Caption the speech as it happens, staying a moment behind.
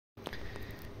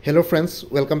Hello friends,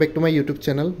 welcome back to my YouTube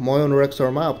channel. মই অনুৰাগ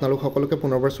শৰ্মা আপোনালোক সকলোকে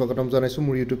পুনৰবাৰ স্বাগতম জনাইছো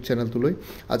মোৰ YouTube চেনেলটোলৈ।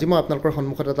 আজি মই আপোনালোকৰ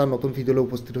সন্মুখত এটা নতুন ভিডিঅলৈ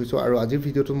উপস্থিত হৈছো আৰু আজিৰ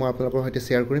ভিডিঅটো মই আপোনালোকৰ সৈতে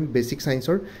শেয়াৰ কৰিম বেসিক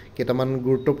সায়েন্সৰ কেইটামান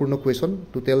গুৰুত্বপূৰ্ণ কোৱেশ্চন।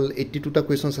 টোটাল 82 টা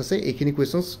কোৱেশ্চনছ আছে। এইখিনি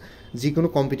কোৱেশ্চনছ যিকোনো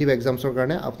কম্পিটিটিভ এক্সামছৰ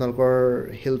কাৰণে আপোনালোকৰ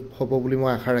হেল্প হ'ব বুলি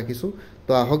মই আশা ৰাখিছো।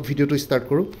 তো আহক ভিডিঅটো ষ্টাৰ্ট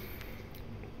কৰো।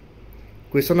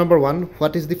 Question number 1,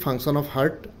 what is the function of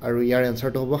heart? আৰু ইয়াৰ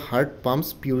এনসাৰটো হ'ব heart pumps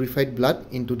purified blood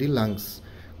into the lungs.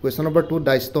 Question number 2,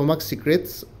 the stomach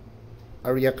secretes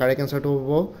আৰু ইয়াৰ correct answer to হ'ব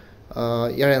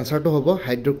ইয়াৰ answer to হ'ব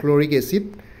hydrochloric acid.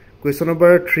 Question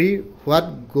number 3, what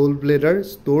gallbladder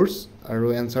stores আৰু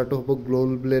answer to হ'ব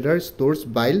gallbladder stores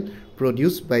bile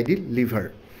produced by the liver.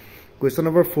 Question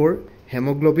number 4,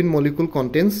 hemoglobin molecule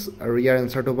contains আৰু ইয়াৰ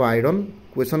answer to হ'ব iron.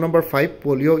 Question number 5,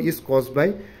 polio is caused by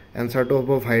answer to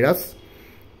হ'ব virus.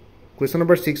 Question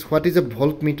number 6, what is a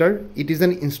voltmeter? It is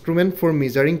an instrument for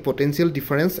measuring potential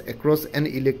difference across an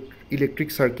electric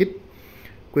circuit.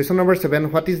 Question number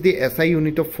 7, what is the SI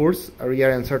unit of force? Or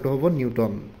your answer to have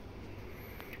Newton.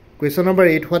 Question number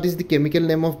 8, what is the chemical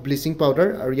name of bleaching powder?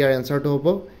 Or your answer to have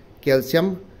calcium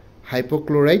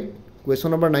hypochlorite. Question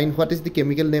number 9, what is the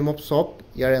chemical name of soap?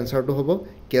 Your answer to have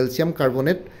calcium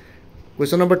carbonate.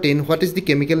 Question number 10, what is the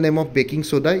chemical name of baking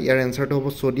soda? Your answer to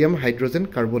have sodium hydrogen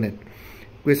carbonate.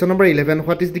 Question number 11,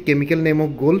 what is the chemical name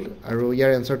of gold? Aro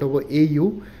your answer to hobo AU.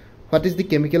 What is the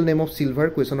chemical name of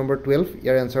silver? Question number 12,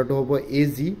 your answer to hobo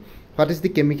AG. What is the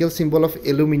chemical symbol of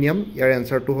aluminium? Your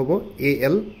answer to hobo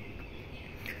AL.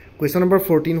 Question number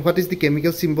 14, what is the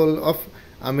chemical symbol of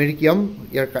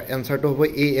Americium? Your answer to hobo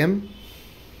AM.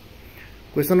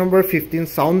 Question number 15,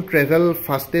 sound travel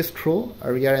fastest through.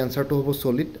 Aro your answer to hobo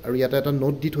solid. Aro yata eta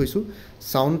note dit hoisu.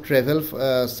 Sound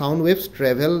waves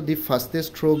travel the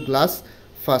fastest through glass,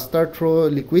 faster through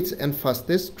liquids and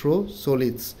fastest through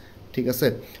solids. ঠিক আছে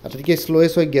আটাইকে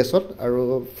slowest হয় গ্যাসত আৰু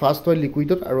fast হয়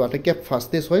লিকুইডত আৰু আটাইকে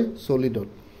fastest হয় solid.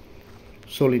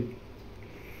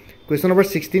 Question number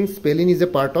 16, spleen is a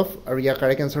part of আৰু ইয়াৰ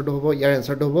correct answer to হ'ব ইয়াৰ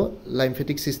answer to হ'ব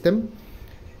lymphatic system.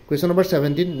 Question number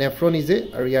 17, nephron is a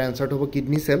আৰু ইয়াৰ answer to হ'ব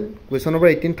kidney cell. Question number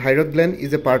 18, thyroid gland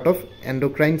is a part of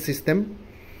endocrine system.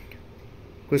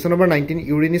 Question number 19,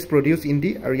 urine is produced in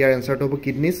the আৰু ইয়াৰ answer to হ'ব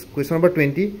kidneys. Question number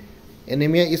 20,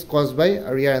 anemia is caused by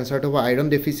or your answer to iron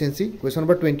deficiency. Question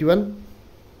number 21,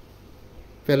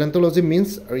 paleontology means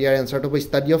or your answer to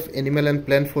study of animal and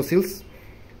plant fossils.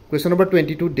 Question number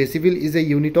 22, decibel is a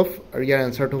unit of or your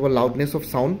answer to loudness of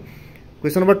sound.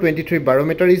 Question number 23,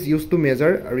 barometer is used to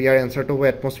measure or your answer to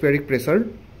atmospheric pressure.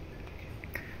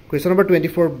 Question number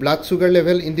 24, blood sugar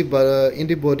level in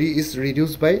the body is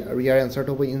reduced by or your answer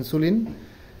to insulin.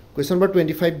 Question number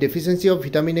 25, deficiency of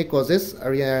vitamin A causes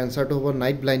or your answer to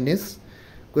night blindness.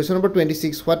 Question number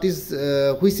 26, which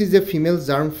is a female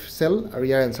germ cell or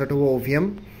your answer to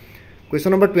ovum.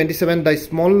 Question number 27, the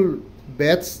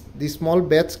small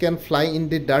bats can fly in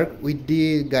the dark with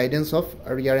the guidance of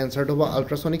or your answer to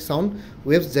ultrasonic sound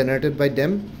waves generated by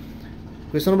them.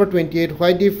 Question number 28,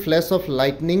 why the flash of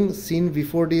lightning seen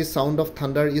before the sound of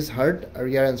thunder is heard or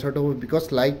your answer to because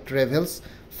light travels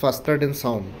faster than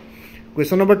sound.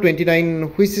 Question number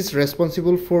 29, which is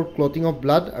responsible for clotting of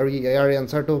blood or your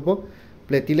answer to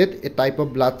platelet, a type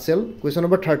of blood cell. Question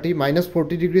number 30, minus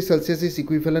 40 degrees Celsius is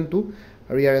equivalent to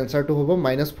or your answer to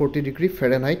minus 40 degree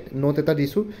Fahrenheit. Note eta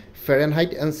disu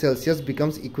Fahrenheit and Celsius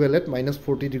becomes equal at minus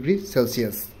 40 degrees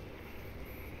Celsius.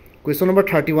 Question number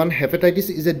 31, hepatitis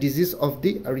is a disease of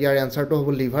the or your answer to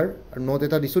liver. Note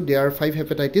eta disu there are 5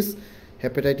 hepatitis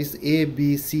A,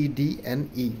 B, C, D and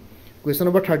E. Question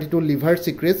number 32, liver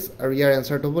secretes or your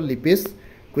answer to lipase.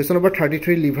 Question number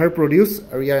 33, liver produce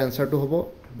or your answer to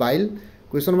bile.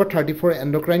 Question number 34,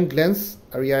 endocrine glands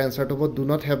or your answer to do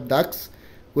not have ducts.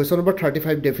 Question number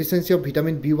 35, deficiency of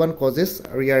vitamin B1 causes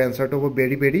or your answer to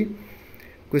beriberi.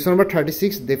 Question number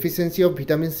 36, deficiency of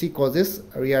vitamin C causes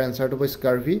or your answer to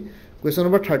scurvy. Question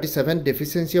number 37,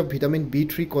 deficiency of vitamin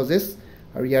B3 causes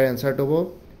or your answer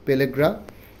to pellagra.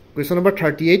 Question number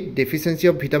 38, deficiency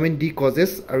of vitamin D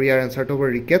causes or your answer to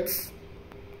rickets.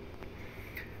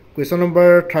 Question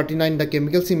number 39, the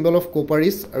chemical symbol of copper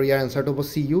is or your answer to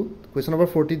Cu. Question number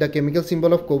 40, the chemical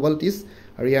symbol of cobalt is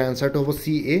or your answer to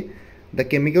Ca. The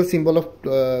chemical symbol of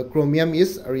chromium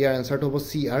is or your answer to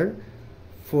Cr.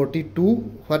 42,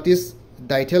 what is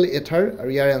diethyl ether or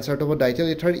your answer to diethyl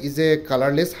ether is a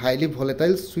colorless, highly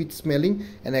volatile, sweet smelling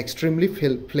and extremely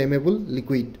flammable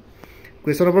liquid.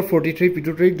 Question number 43,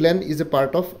 pituitary gland is a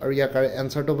part of or your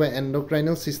answer to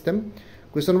endocrinal system.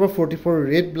 Question number 44,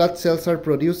 red blood cells are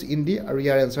produced in the or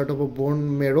your answer to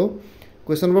bone marrow.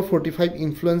 Question number 45,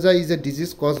 influenza is a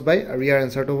disease caused by or your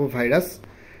answer to virus.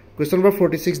 Question number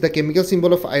 46, the chemical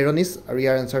symbol of iron is or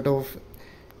your answer to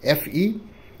Fe.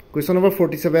 Question number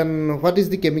 47. What is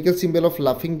the chemical symbol of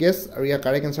laughing gas? Our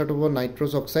correct answer to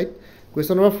nitrous oxide.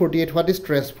 Question number 48. What is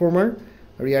transformer?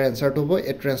 Our answer to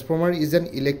a transformer is an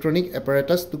electronic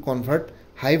apparatus to convert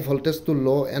high voltage to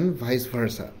low and vice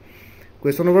versa.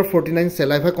 Question number 49.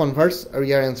 Saliva converts. Our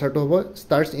answer to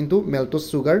starch into maltose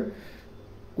sugar.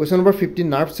 Question number 50.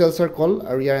 Nerve cells are called.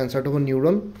 Our answer to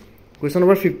neuron. Question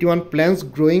number 51. Plants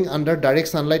growing under direct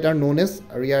sunlight are known as.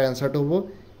 Our answer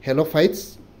to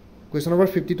halophytes. Question number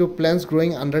 52. Plants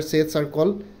growing under shades are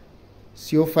called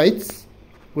xeophytes.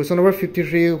 Question number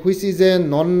 53. Which is a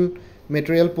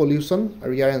non-material pollution?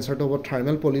 Our answer to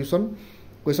thermal pollution.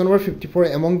 Question number 54.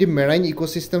 Among the marine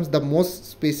ecosystems, the most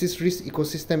species-rich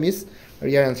ecosystem is. Our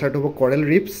answer to coral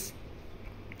reefs.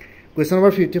 Question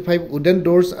number 55. Wooden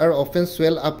doors are often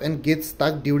swell up and get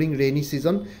stuck during rainy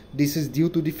season. This is due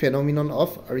to the phenomenon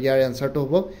of. Our answer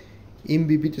to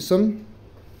imbibition.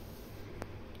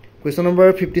 Question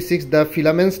number 56. The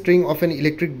filament string of an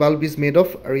electric bulb is made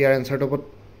of. Our answer to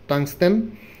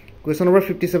tungsten. Question number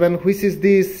 57. Which is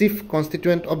the chief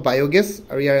constituent of biogas?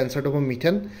 Our answer to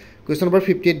methane. Question number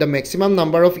 58. The maximum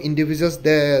number of individuals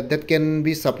that can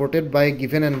be supported by a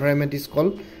given environment is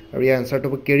called. Our answer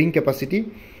to carrying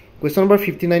capacity. Question number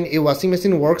 59. A washing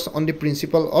machine works on the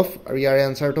principle of. Our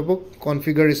answer to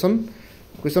configuration.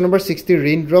 Question number 60.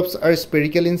 Raindrops are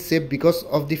spherical in shape because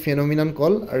of the phenomenon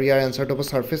called. Our answer to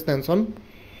surface tension.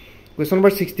 Question number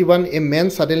 61. A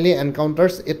man suddenly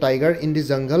encounters a tiger in the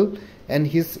jungle and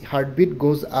his heartbeat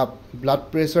goes up.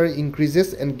 Blood pressure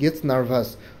increases and gets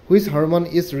nervous. Which hormone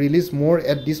is released more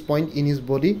at this point in his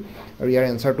body? Our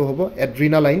answer to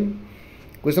adrenaline.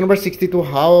 Question number 62.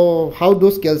 How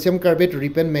does calcium carbonate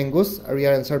ripen mangoes? Our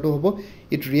answer to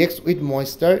it reacts with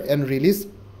moisture and release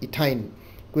ethine.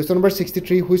 Question number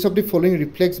 63. Which of the following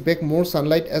reflects back more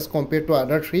sunlight as compared to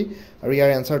other three? Our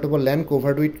answer to land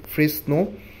covered with fresh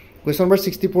snow. Question number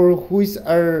 64. Which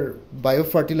are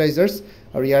biofertilizers?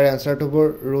 Our answer to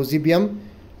rosibium,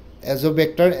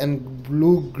 azobacter and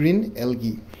blue-green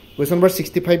algae. Question number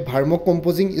 65.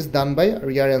 Vermicomposing is done by.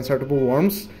 Our answer to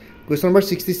worms. Question number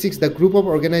 66. The group of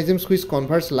organisms which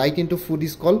converts light into food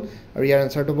is called. Our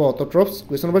answer to autotrophs.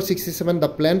 Question number 67. The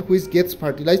plant which gets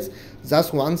fertilized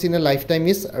just once in a lifetime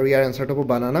is. Our answer to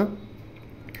banana.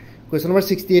 Question number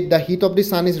 68. The heat of the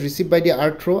sun is received by the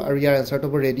earth through. Our answer to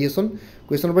radiation.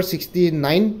 Question number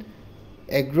 69.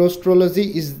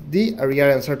 Agrestology is the. Our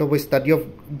answer to study of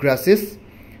grasses.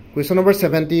 Question number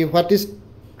 70. What is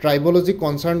tribology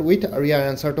concerned with? Our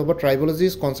answer to tribology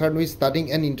is concerned with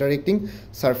studying and interacting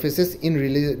surfaces in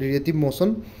relative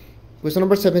motion. Question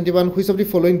number 71. Which of the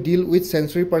following deal with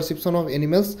sensory perception of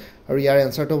animals? Our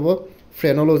answer to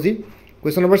phrenology.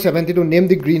 Question number 72. Name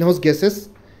the greenhouse gases.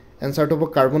 Answer to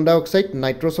carbon dioxide,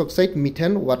 nitrous oxide,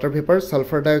 methane, water vapor,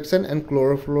 sulfur dioxide and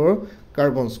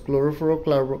chlorofluorocarbons.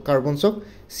 Chlorofluorocarbons of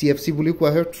CFC বুলি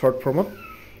কোৱা হয় short form of.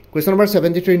 Question number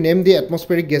 73. Name the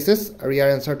atmospheric gases. Our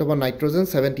answer to nitrogen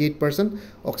 78%,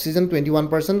 oxygen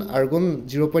 21%, argon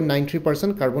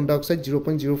 0.93%, carbon dioxide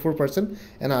 0.04%,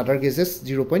 and other gases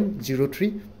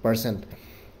 0.03%.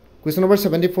 Question number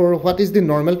 74. What is the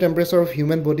normal temperature of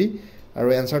human body?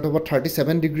 Our answer to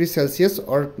 37 degrees Celsius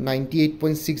or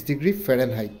 98.6 degrees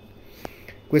Fahrenheit.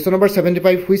 Question number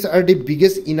 75. Which are the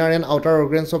biggest inner and outer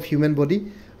organs of human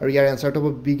body? Our answer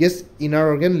to biggest inner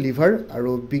organ liver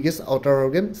or biggest outer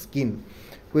organ skin.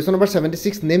 Question number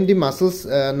 76. Name the muscles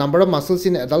number of muscles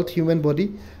in adult human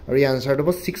body. Our answer to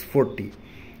 640.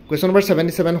 Question number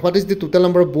 77. What is the total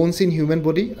number of bones in human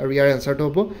body? Our answer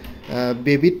to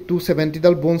baby 270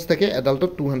 dal bones take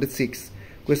adult 206.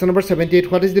 Question number 78.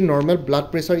 What is the normal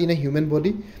blood pressure in a human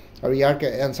body? Our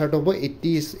answer to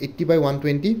 80 by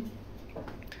 120.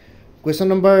 Question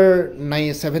number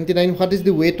 79. What is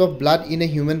the weight of blood in a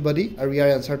human body? Our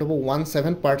answer to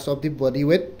 1/7 parts of the body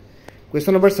weight.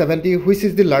 Question number 70. Which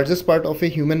is the largest part of a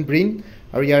human brain?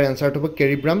 Our answer to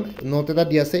cerebrum. Note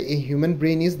that a human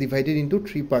brain is divided into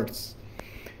 3 parts.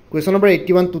 Question number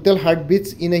 81. Total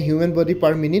heartbeats in a human body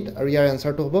per minute. Our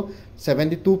answer to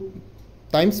 72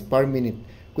 times per minute.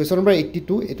 Question number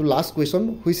 82. It last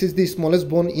question. Which is the smallest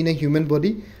bone in a human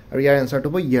body? Our answer to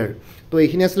ear. So,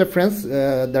 ekhini asle friends,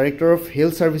 Director of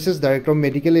Health Services, Director of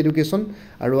Medical Education,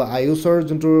 aru AYUSHৰ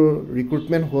যোনটো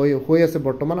recruitment হৈ আছে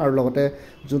বৰ্তমান আৰু লগতে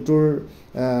যোনটোৰ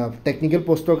technical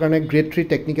postৰ কাৰণে grade 3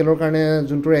 technicalৰ কাৰণে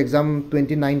যোনটোৰ exam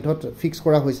 29th fix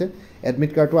কৰা হৈছে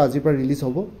admit cardটো আজিৰ পৰা release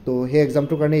হ'ব তো সেই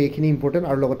examটোৰ কাৰণে এইখিনি important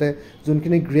আৰু লগতে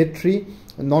যোনখিনি grade 3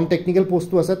 নন টেকনিক্যাল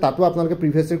পোস্টটো আছে তাতো আপোনালোকে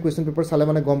প্ৰিভিয়াছ ইয়াৰ কুৱেশ্যন পেপাৰ চালে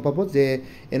মানে গম পাব যে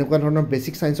এনেকুৱা ধৰণৰ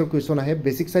বেসিক সায়েন্সৰ কুৱেশ্যন আহে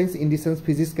basic science in the sense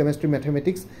physics chemistry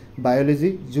mathematics biology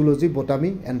zoology বটানি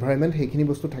environment সেইখিনি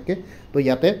বস্তু থাকে তো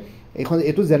ইয়াতে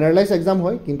এইটো জেনাৰেলাইজ এক্সাম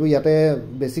হয় কিন্তু ইয়াতে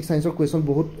বেসিক সায়েন্সৰ কুৱেশ্যন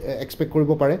বহুত এক্সপেক্ট কৰিব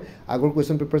পাৰে আগৰ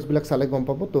কুৱেশ্যন পেপাৰ্ছবিলাক চালে গম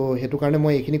পাব তো সেইটো কাৰণে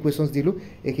মই এইখিনি কুৱেশ্যনছ দিলোঁ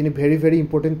এইখিনি ভেৰি ভেৰি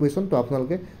ইম্পৰ্টেণ্ট কুৱেশ্যন তো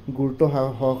আপোনালোকে গুৰুত্ব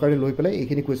সহকাৰে লৈ পেলাই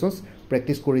এইখিনি কুৱেশ্যনছ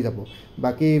প্ৰেক্টিছ কৰি যাব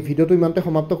বাকী ভিডিঅ'টো ইমানতে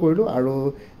সমাপ্ত কৰিলোঁ আৰু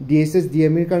DHS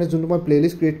DME কাৰণে যোনটো মই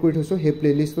প্লেলিষ্ট ক্ৰিয়েট কৰি থৈছোঁ সেই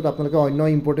প্লেলিষ্টত আপোনালোকে অন্য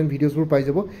ইম্পৰ্টেণ্ট ভিডিঅ'ছবোৰ পাই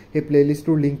যাব সেই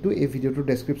প্লেলিষ্টটোৰ লিংকটো এই ভিডিঅ'টোৰ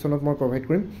ডেছক্ৰিপশ্যনত মই প্ৰভাইড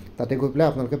কৰিম তাতে গৈ পেলাই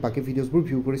আপোনালোকে বাকী ভিডিঅ'ছবোৰ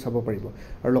ভিউ কৰি চাব পাৰিব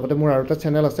আৰু লগতে মোৰ আৰু এটা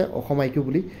চেনেল আছে অসম IQ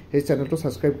বুলি সেই চেনেলটো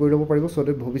ছাবস্ক্ৰাইব কৰি ল'ব পাৰিব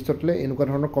চ' ভৱিষ্যতলৈ এনেকুৱা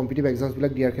ধৰণৰ কম্পিটিটিভ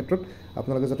এক্সামছবিলাক দিয়াৰ ক্ষেত্ৰত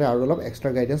আপোনালোকে যাতে আৰু অলপ এক্সট্ৰা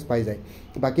গাইডেঞ্চ পাই যায়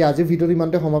বাকী আজিৰ ভিডিঅ'টো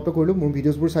ইমানতে সমাপ্ত কৰিলোঁ মোৰ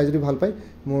ভিডিঅ'ছবোৰ চাই যদি ভাল পায়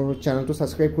মোৰ চেনেলটো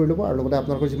ছাবস্ক্ৰাইব কৰি ল'ব আৰু লগতে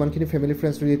আপোনালোকৰ যিমানখিনি ফেমিলি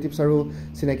ফ্ৰেণ্ডছ ৰিলেটিভছ আৰু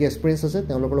চিনাকি এক্সপিৰিয়েঞ্চ আছে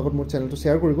তেওঁলোকৰ লগত মোৰ চেনেলটো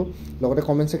শ্বেয়াৰ কৰিব লগতে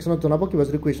কমেণ্ট ছেকশ্যনত জনাব কিবা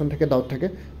যদি কুৱেশ্যন থাকে ডাউট থাকে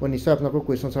মই নিশ্চয় আপোনালোকৰ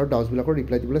কুৱেশ্যনছ আৰু ডাউটছবিলাকৰ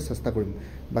ৰিপ্লাই দিবলৈ চেষ্টা কৰিম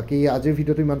বাকী আজিৰ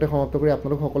ভিডিঅ'টো ইমানতে সমাপ্ত কৰি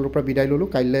আপোনালোক সকলোৰ পৰা বিদায় ল'লোঁ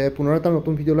কাইলৈ পুনৰ এটা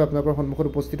নতুন ভিডিঅ' লৈ আপোনালোকৰ সন্মুখত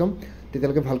উপস্থিত হ'ম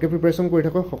তেতিয়ালৈকে ভালকৈ প্ৰিপেৰেশ্যন কৰি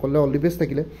থাকক সকলোৱে অল দি বেষ্ট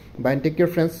থাকিলে bye take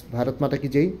care friends Bharat মাতা কি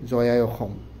জয় জয় আই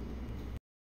অসম